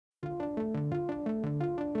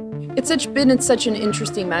Been such an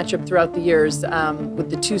interesting matchup throughout the years, with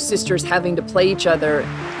the two sisters having to play each other.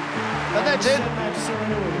 And that's it.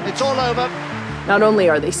 It's all over. Not only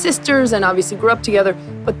are they sisters and obviously grew up together,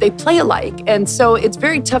 but they play alike. And so it's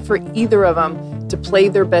very tough for either of them to play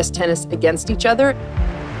their best tennis against each other.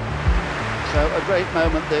 So a great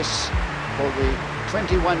moment this for the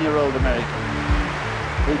 21-year-old American,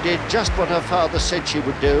 who did just what her father said she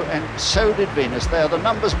would do, and so did Venus. They are the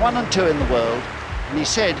numbers 1 and 2 in the world. And he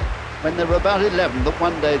said when they were about 11 that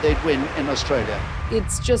one day they'd win in Australia.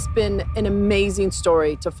 It's just been an amazing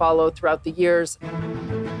story to follow throughout the years.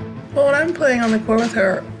 Well, when I'm playing on the court with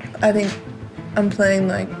her, I think I'm playing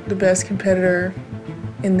like the best competitor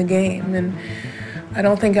in the game, and I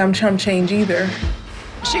don't think I'm chump change either.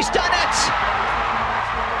 She's done it!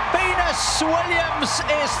 Venus Williams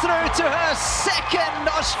is through to her second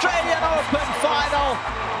Australian Open final.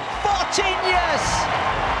 14 years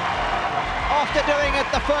after doing it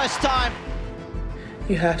the first time.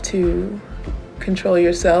 You have to control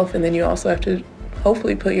yourself, and then you also have to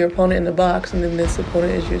hopefully put your opponent in the box, and then this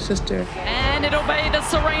opponent is your sister. And it'll be the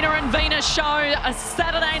Serena and Venus show, a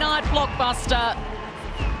Saturday night blockbuster.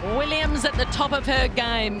 Williams at the top of her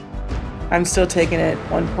game. I'm still taking it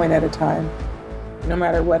 1 point at a time. No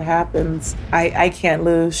matter what happens, I can't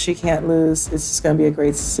lose, she can't lose. It's just gonna be a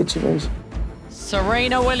great situation.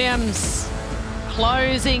 Serena Williams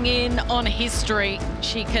closing in on history.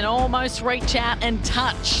 She can almost reach out and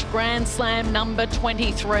touch Grand Slam number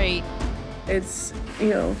 23. It's,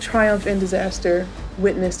 triumph and disaster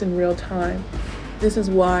witnessed in real time. This is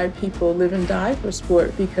why people live and die for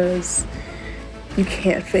sport, because you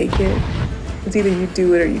can't fake it. It's either you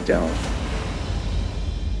do it or you don't.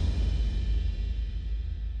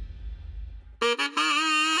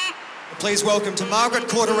 Please welcome to Margaret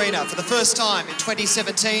Court Arena for the first time in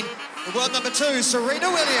 2017, the world number 2, Serena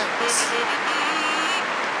Williams.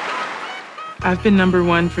 I've been number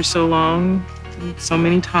 1 for so long, so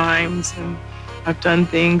many times, and I've done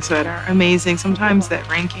things that are amazing. Sometimes that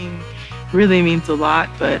ranking really means a lot,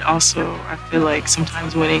 but also I feel like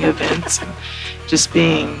sometimes winning events and just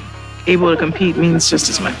being able to compete means just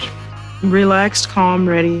as much. I'm relaxed, calm,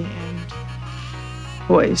 ready, and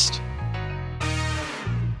poised.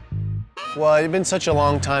 Well, it had been such a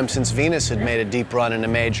long time since Venus had made a deep run in a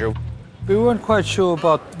major. We weren't quite sure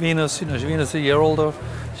about Venus. Venus is a year older.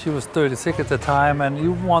 She was 36 at the time, and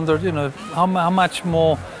you wondered, how much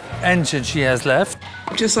more engine she has left.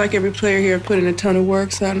 Just like every player here, I put in a ton of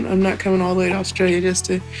work, so I'm not coming all the way to Australia just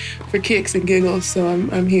for kicks and giggles. So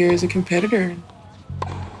I'm here as a competitor.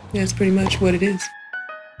 That's pretty much what it is.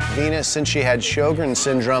 Venus, since she had Sjogren's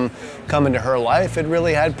syndrome come into her life, had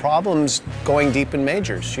really had problems going deep in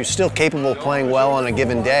majors. She was still capable of playing well on a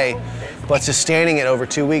given day, but sustaining it over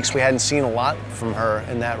 2 weeks, we hadn't seen a lot from her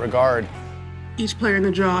in that regard. Each player in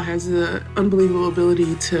the draw has an unbelievable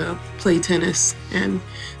ability to play tennis, and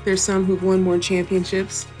there's some who've won more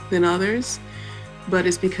championships than others, but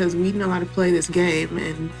it's because we know how to play this game,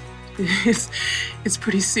 and it's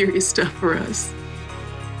pretty serious stuff for us.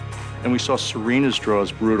 And we saw Serena's draw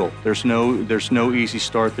is brutal. There's no easy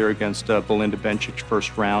start there against Belinda Bencic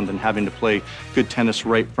first round, and having to play good tennis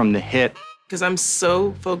right from the hit. Because I'm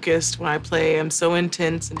so focused when I play, I'm so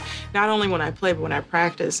intense, and not only when I play, but when I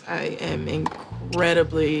practice, I am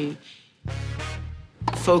incredibly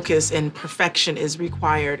focused, and perfection is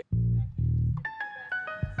required.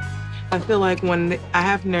 I feel like when I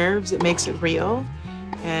have nerves, it makes it real,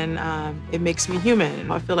 and it makes me human.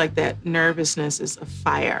 And I feel like that nervousness is a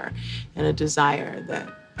fire and a desire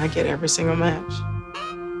that I get every single match.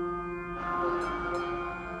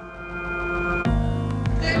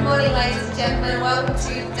 Good morning, ladies and gentlemen. Welcome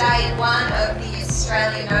to day 1 of the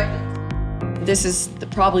Australian Open. This is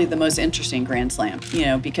probably the most interesting Grand Slam,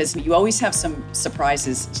 because you always have some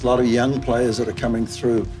surprises. There's a lot of young players that are coming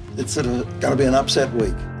through. It's going to be an upset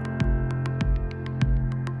week.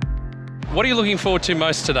 What are you looking forward to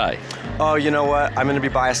most today? Oh, you know what? I'm going to be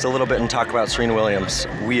biased a little bit and talk about Serena Williams.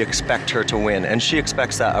 We expect her to win, and she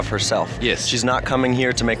expects that of herself. Yes. She's not coming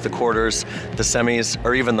here to make the quarters, the semis,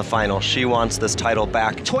 or even the final. She wants this title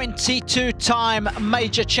back. 22-time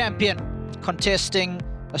major champion, contesting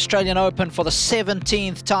Australian Open for the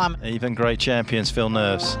 17th time. Even great champions feel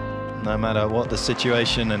nerves, no matter what the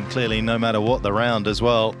situation, and clearly no matter what the round as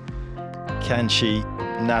well. Can she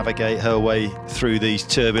navigate her way through these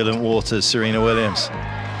turbulent waters, Serena Williams?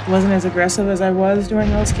 Wasn't as aggressive as I was during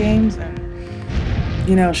those games,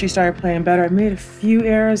 and she started playing better. I made a few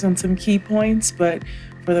errors on some key points, but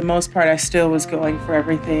for the most part I still was going for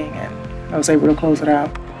everything, and I was able to close it out.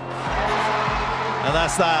 And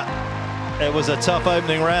that's that. It was a tough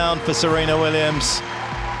opening round for Serena Williams.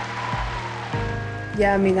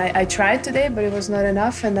 Yeah, I mean, I tried today, but it was not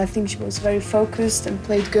enough, and I think she was very focused and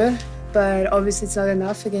played good. But obviously it's not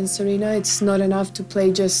enough against Serena. It's not enough to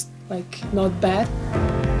play just, like, not bad.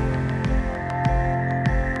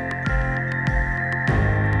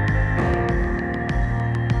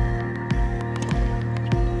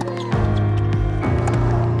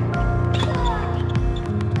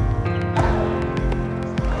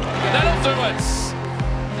 That'll do it.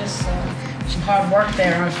 It was some hard work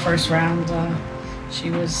there in the first round. She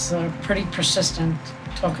was pretty persistent.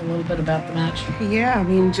 Talk a little bit about the match. Yeah, I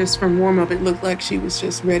mean, just from warm-up, it looked like she was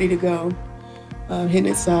just ready to go, hitting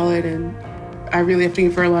it solid, and I really have to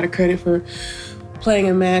give her a lot of credit for playing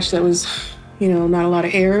a match that was, you know, not a lot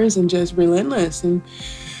of errors and just relentless. And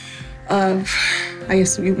I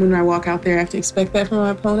guess when I walk out there, I have to expect that from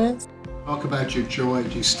my opponents. Talk about your joy.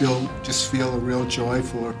 Do you still just feel a real joy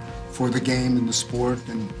for the game and the sport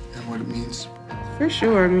and what it means? For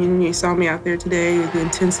sure. I mean, you saw me out there today, the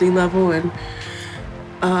intensity level and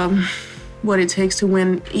what it takes to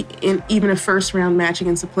win in even a first-round match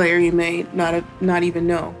against a player you may not even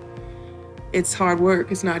know. It's hard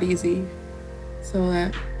work. It's not easy. So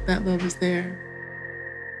that love is there.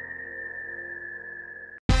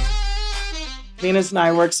 Venus and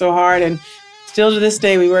I work so hard, and still to this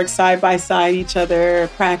day, we work side by side each other,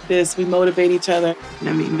 practice, we motivate each other.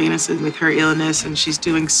 I mean, Venus is with her illness, and she's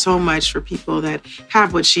doing so much for people that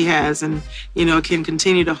have what she has and, you know, can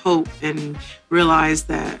continue to hope and realize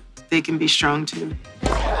that they can be strong too.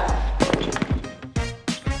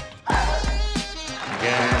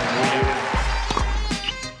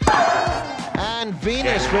 And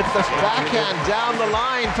Venus with the backhand down the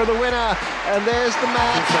line for the winner. And there's the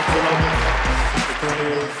match.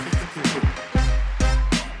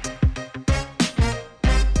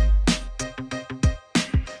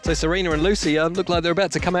 So Serena and Lucy look like they're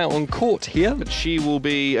about to come out on court here. But she will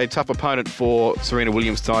be a tough opponent for Serena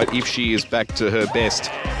Williams tonight if she is back to her best.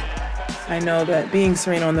 I know that being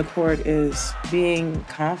Serena on the court is being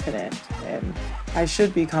confident, and I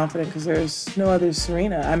should be confident because there's no other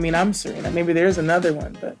Serena. I mean, I'm Serena. Maybe there's another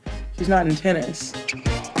one, but she's not in tennis.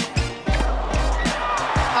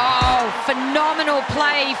 Oh, phenomenal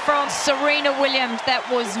play from Serena Williams. That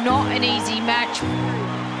was not an easy match.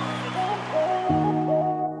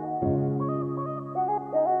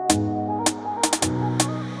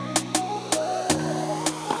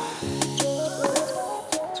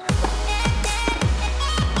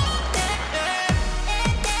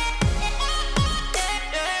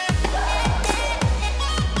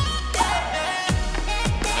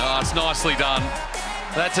 It's nicely done.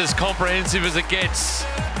 That's as comprehensive as it gets.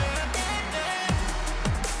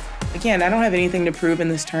 Again, I don't have anything to prove in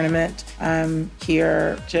this tournament. I'm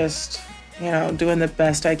here just, you know, doing the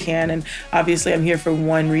best I can. And obviously I'm here for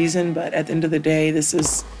one reason, but at the end of the day, this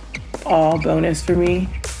is all bonus for me.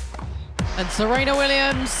 And Serena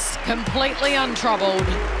Williams, completely untroubled.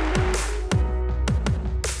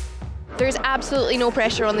 There's absolutely no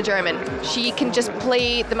pressure on the German. She can just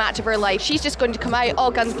play the match of her life. She's just going to come out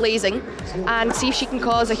all guns blazing and see if she can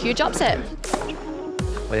cause a huge upset.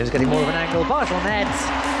 Williams getting more of an angle, partial net.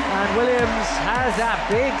 And Williams has that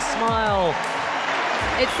big smile.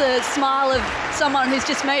 It's the smile of someone who's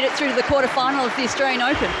just made it through to the quarterfinal of the Australian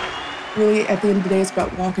Open. Really, at the end of the day, it's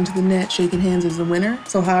about walking to the net, shaking hands as the winner.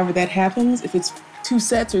 So however that happens, if it's 2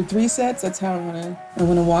 sets or 3 sets, that's how I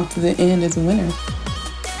want to walk to the end as a winner.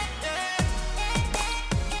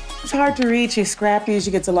 It's hard to read. She's scrappy.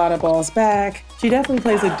 She gets a lot of balls back. She definitely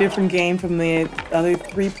plays a different game from the other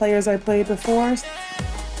 3 players I played before.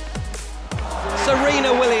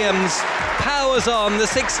 Serena Williams powers on. The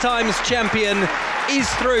 6-time champion is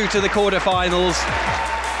through to the quarterfinals.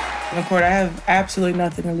 On the court, I have absolutely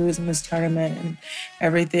nothing to lose in this tournament, and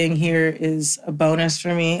everything here is a bonus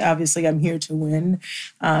for me. Obviously, I'm here to win.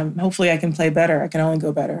 Hopefully, I can play better. I can only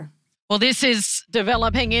go better. Well, this is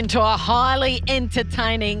developing into a highly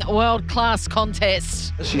entertaining world-class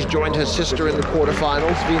contest. She's joined her sister in the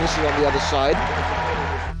quarterfinals. Venus is on the other side.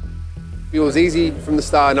 It was easy from the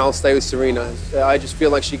start, and I'll stay with Serena. I just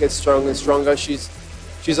feel like she gets stronger and stronger. She's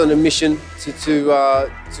on a mission to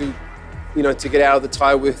get out of the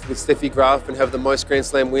tie with Steffi Graf and have the most Grand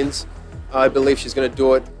Slam wins. I believe she's going to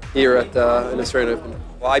do it here at the Australian Open.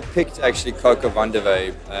 Well, I picked actually Coco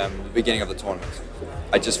Vandeweghe at the beginning of the tournament.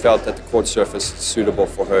 I just felt that the court surface is suitable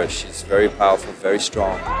for her. She's very powerful, very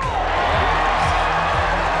strong.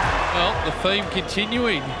 Well, the theme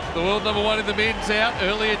continuing. The world number 1 in the men's out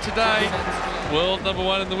earlier today. World number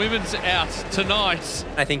 1 in the women's out tonight.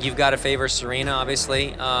 I think you've got to favor Serena, obviously.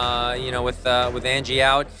 With Angie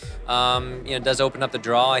out, it does open up the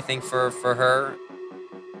draw, I think, for her.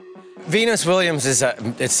 Venus Williams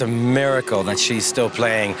it's a miracle that she's still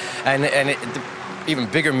playing, and the even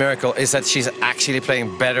bigger miracle is that she's actually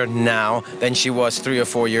playing better now than she was 3 or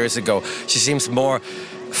 4 years ago. She seems more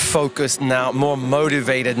focused now, more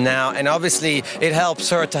motivated now, and obviously it helps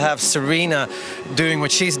her to have Serena doing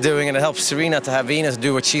what she's doing, and it helps Serena to have Venus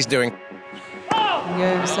do what she's doing.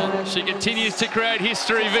 She continues to create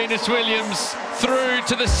history, Venus Williams, through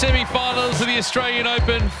to the semi-finals of the Australian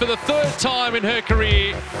Open for the 3rd time in her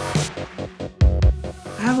career.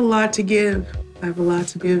 I have a lot to give. I have a lot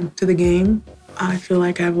to give to the game. I feel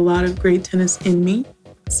like I have a lot of great tennis in me.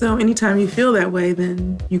 So anytime you feel that way,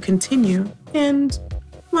 then you continue. And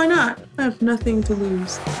why not? I have nothing to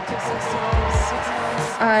lose.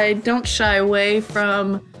 I don't shy away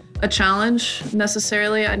from a challenge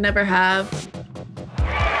necessarily. I never have.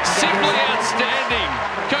 Simply outstanding.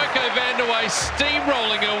 Coco Vandeweghe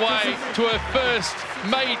steamrolling her way to her first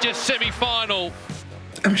major semi-final.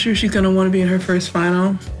 I'm sure she's gonna want to be in her first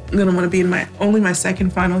final. I'm gonna want to be in only my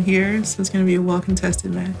second final here, so it's gonna be a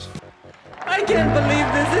well-contested match. I can't believe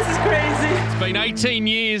this. This is crazy. It's been 18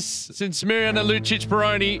 years since Mariana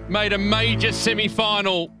Lucic-Peroni made a major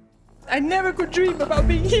semi-final. I never could dream about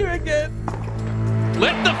being here again.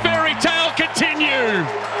 Let the fairy tale continue.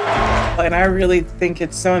 And I really think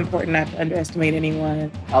it's so important not to underestimate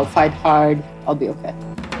anyone. I'll fight hard. I'll be okay.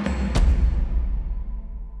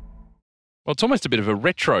 Well, it's almost a bit of a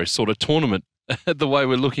retro sort of tournament, the way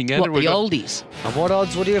we're looking at it. The oldies. And what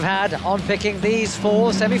odds would you have had on picking these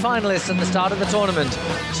 4 semi-finalists at the start of the tournament?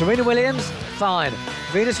 Serena Williams? Fine.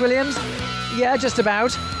 Venus Williams? Yeah, just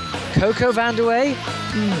about. Coco Vandeweghe?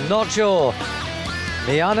 Not sure.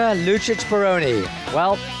 Mariana Lucic-Peroni?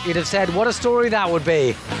 Well, you'd have said, what a story that would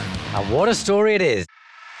be. And what a story it is.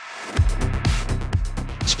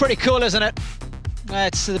 It's pretty cool, isn't it?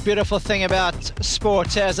 That's the beautiful thing about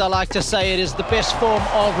sport. As I like to say, it is the best form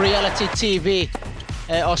of reality TV.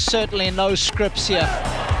 There are certainly no scripts here.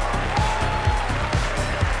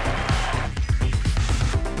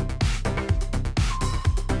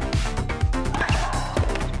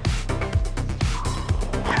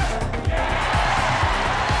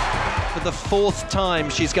 For the 4th time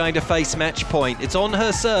she's going to face match point. It's on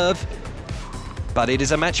her serve, but it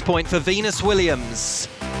is a match point for Venus Williams.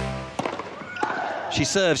 She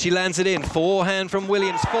serves, she lands it in. Forehand from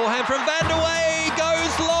Williams, forehand from Vandeweghe,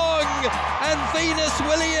 goes long, and Venus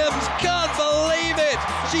Williams can't believe it.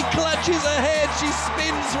 She clutches ahead, she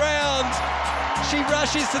spins round, she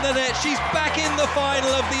rushes to the net. She's back in the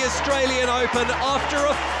final of the Australian Open after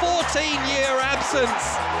a 14-year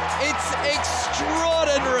absence. It's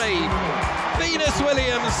extraordinary. Venus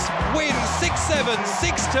Williams wins 6-7,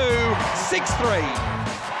 6-2, 6-3.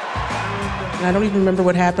 I don't even remember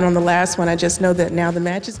what happened on the last one. I just know that now the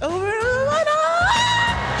match is over.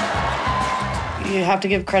 You have to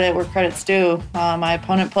give credit where credit's due. My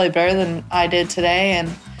opponent played better than I did today, and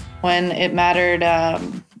when it mattered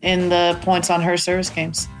in the points on her service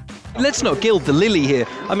games. Let's not gild the lily here.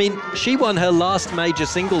 I mean, she won her last major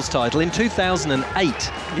singles title in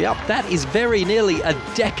 2008. Yep. That is very nearly a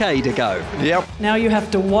decade ago. Yep. Now you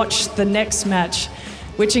have to watch the next match,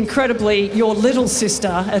 which incredibly your little sister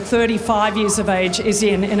at 35 years of age is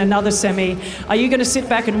in another semi. Are you going to sit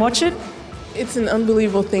back and watch it? It's an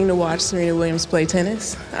unbelievable thing to watch Serena Williams play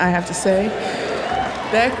tennis, I have to say.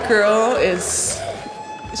 That girl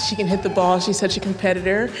she can hit the ball. She's such a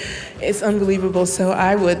competitor. It's unbelievable. So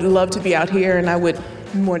I would love to be out here, and I would,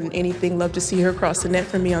 more than anything, love to see her cross the net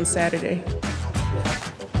for me on Saturday.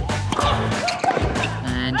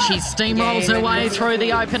 And she steamrolls her way through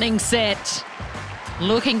the opening set,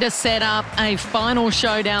 looking to set up a final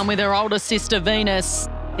showdown with her older sister, Venus.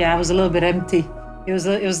 Yeah, I was a little bit empty. It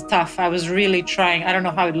was tough. I was really trying. I don't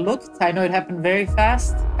know how it looked. I know it happened very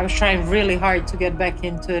fast. I was trying really hard to get back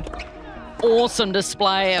into it. Awesome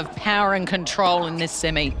display of power and control in this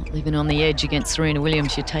semi. Living on the edge against Serena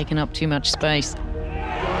Williams, you're taking up too much space.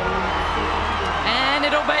 And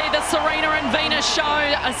it'll be the Serena and Venus show,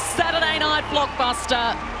 a Saturday night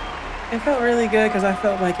blockbuster. It felt really good because I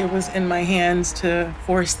felt like it was in my hands to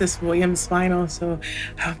force this Williams final. So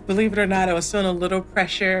believe it or not, I was feeling a little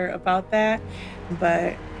pressure about that,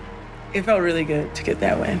 but it felt really good to get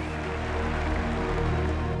that win.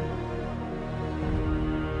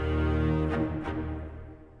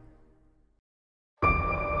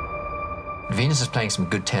 Venus is playing some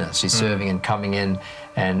good tennis. She's serving and coming in,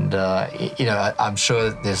 and you know, I'm sure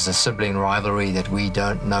there's a sibling rivalry that we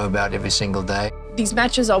don't know about every single day. These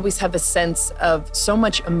matches always have a sense of so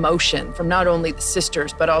much emotion from not only the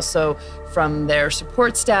sisters, but also from their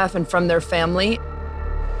support staff and from their family.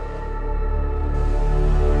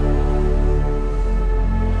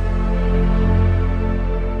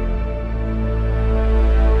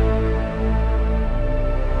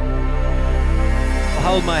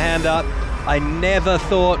 hold my hand up. I never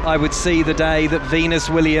thought I would see the day that Venus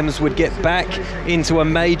Williams would get back into a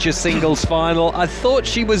major singles final. I thought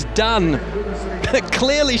she was done, but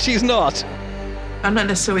clearly she's not. I'm not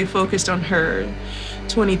necessarily focused on her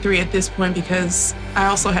 23 at this point because I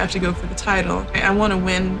also have to go for the title. I want to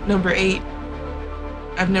win number 8.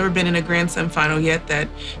 I've never been in a Grand Slam final yet that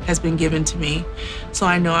has been given to me. So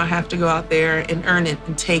I know I have to go out there and earn it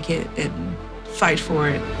and take it and fight for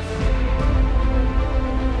it.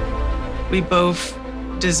 We both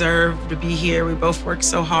deserve to be here. We both work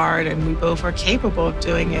so hard and we both are capable of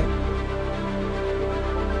doing it.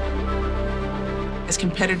 As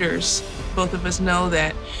competitors, both of us know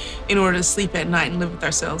that in order to sleep at night and live with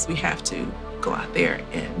ourselves, we have to go out there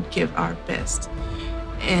and give our best.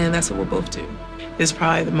 And that's what we'll both do. It's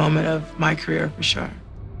probably the moment of my career for sure.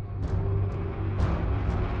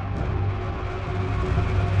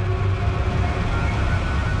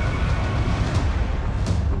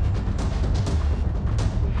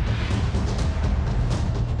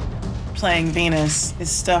 Playing Venus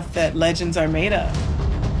is stuff that legends are made of.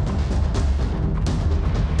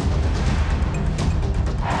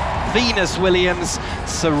 Venus Williams,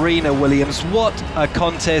 Serena Williams. What a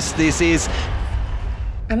contest this is.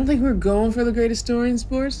 I don't think we're going for the greatest story in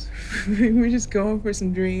sports. We're just going for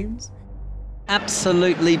some dreams.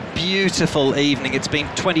 Absolutely beautiful evening. It's been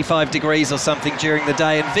 25 degrees or something during the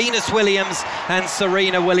day, and Venus Williams and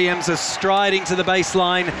Serena Williams are striding to the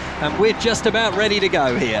baseline, and we're just about ready to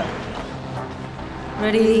go here.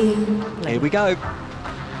 Ready? Here we go.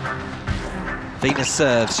 Venus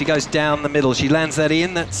serves. She goes down the middle. She lands that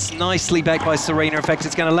in. That's nicely backed by Serena. In fact,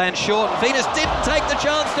 it's going to land short. Venus didn't take the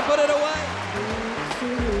chance to put it away.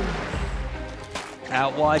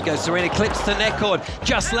 Out wide goes Serena, clips the net cord.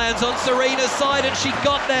 Just lands on Serena's side, and she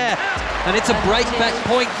got there. And it's a break-back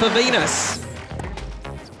point for Venus.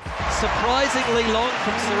 Surprisingly long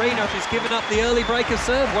from Serena. She's given up the early break of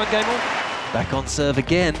serve. 1 game on. Back on serve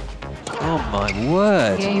again. Oh my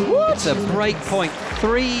word. It's a break point.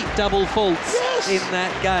 3 double faults in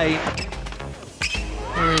that game.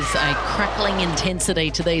 There is a crackling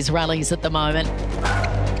intensity to these rallies at the moment.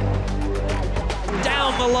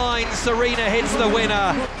 Down the line, Serena hits the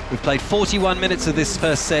winner. We've played 41 minutes of this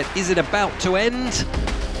first set. Is it about to end?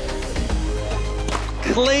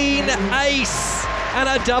 Clean ace and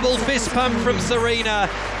a double fist pump from Serena.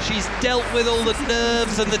 She's dealt with all the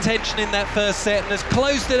nerves and the tension in that first set and has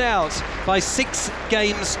closed it out by 6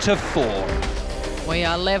 games to 4. We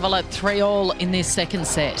are level at 3-all in this second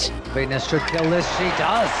set. Venus should kill this. She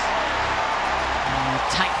does.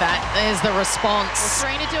 Take that. There's the response. Well,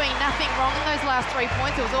 Serena doing nothing wrong in those last 3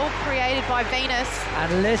 points. It was all created by Venus.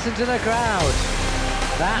 And listen to the crowd.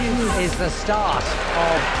 That is the start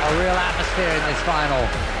of a real atmosphere in this final.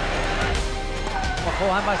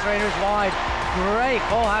 Forehand by Serena is wide. Great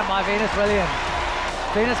forehand by Venus Williams.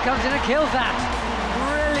 Venus comes in and kills that.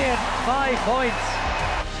 Brilliant 5 points.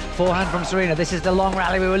 Forehand from Serena. This is the long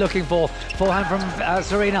rally we were looking for. Forehand from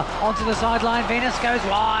Serena onto the sideline. Venus goes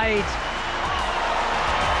wide.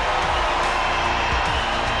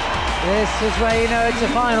 This is where you know it's a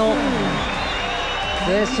final.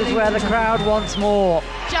 This is where the crowd wants more.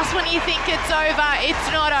 Just when you think it's over, it's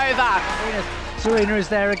not over. Serena is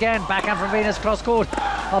there again. Backhand from Venus, cross court.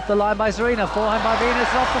 Up the line by Serena. Forehand by Venus,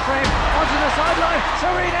 off the frame. Onto the sideline.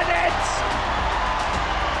 Serena nets.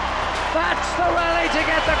 That's the rally to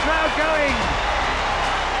get the crowd going.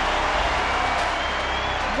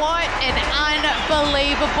 What an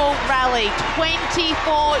unbelievable rally.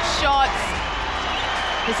 24 shots.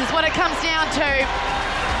 This is what it comes down to.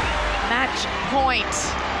 Match point.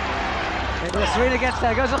 Serena gets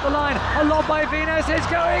there, goes up the line. A lob by Venus is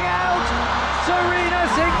going out. Serena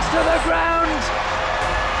sinks to the ground.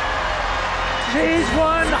 She's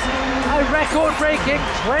won a record-breaking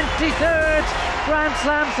 23rd Grand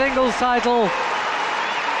Slam singles title.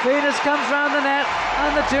 Venus comes round the net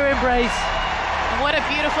and the two embrace. What a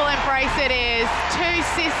beautiful embrace it is. 2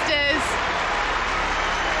 sisters.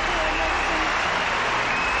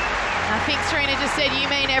 I think Serena just said, "You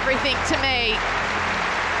mean everything to me."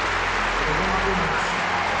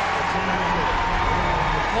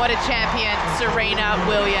 What a champion, Serena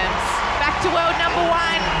Williams. Back to world number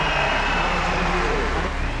 1.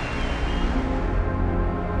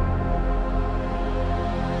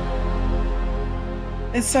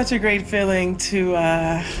 It's such a great feeling to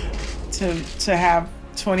have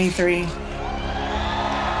 23.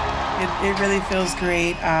 It really feels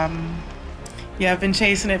great. Yeah, I've been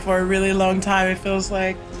chasing it for a really long time. It feels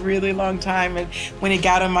like a really long time. And when it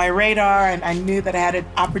got on my radar and I knew that I had an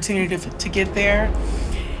opportunity to get there,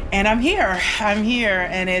 And I'm here,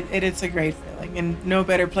 and it's a great feeling, and no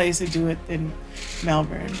better place to do it than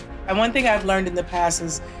Melbourne. And one thing I've learned in the past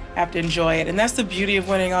is have to enjoy it, and that's the beauty of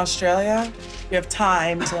winning Australia. You have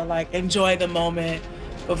time to like enjoy the moment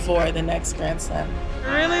before the next Grand Slam.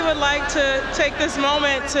 I really would like to take this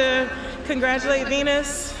moment to congratulate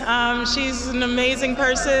Venus. She's an amazing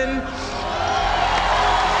person.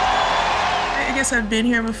 I guess I've been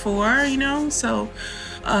here before, you know, so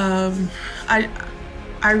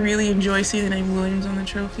I really enjoy seeing the name Williams on the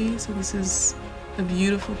trophy, so this is a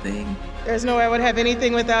beautiful thing. There's no way I would have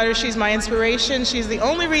anything without her. She's my inspiration. She's the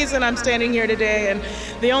only reason I'm standing here today and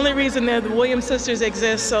the only reason that the Williams sisters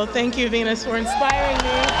exist, so thank you, Venus, for inspiring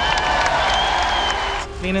me.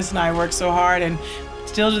 Venus and I work so hard, and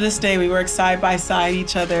still to this day, we work side by side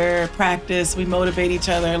each other, practice, we motivate each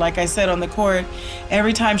other. Like I said on the court,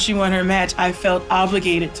 every time she won her match, I felt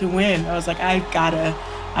obligated to win. I was like, I've got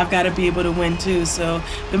to be able to win too. So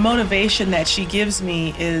the motivation that she gives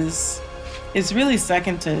me is really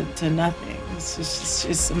second to nothing.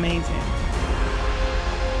 It's amazing.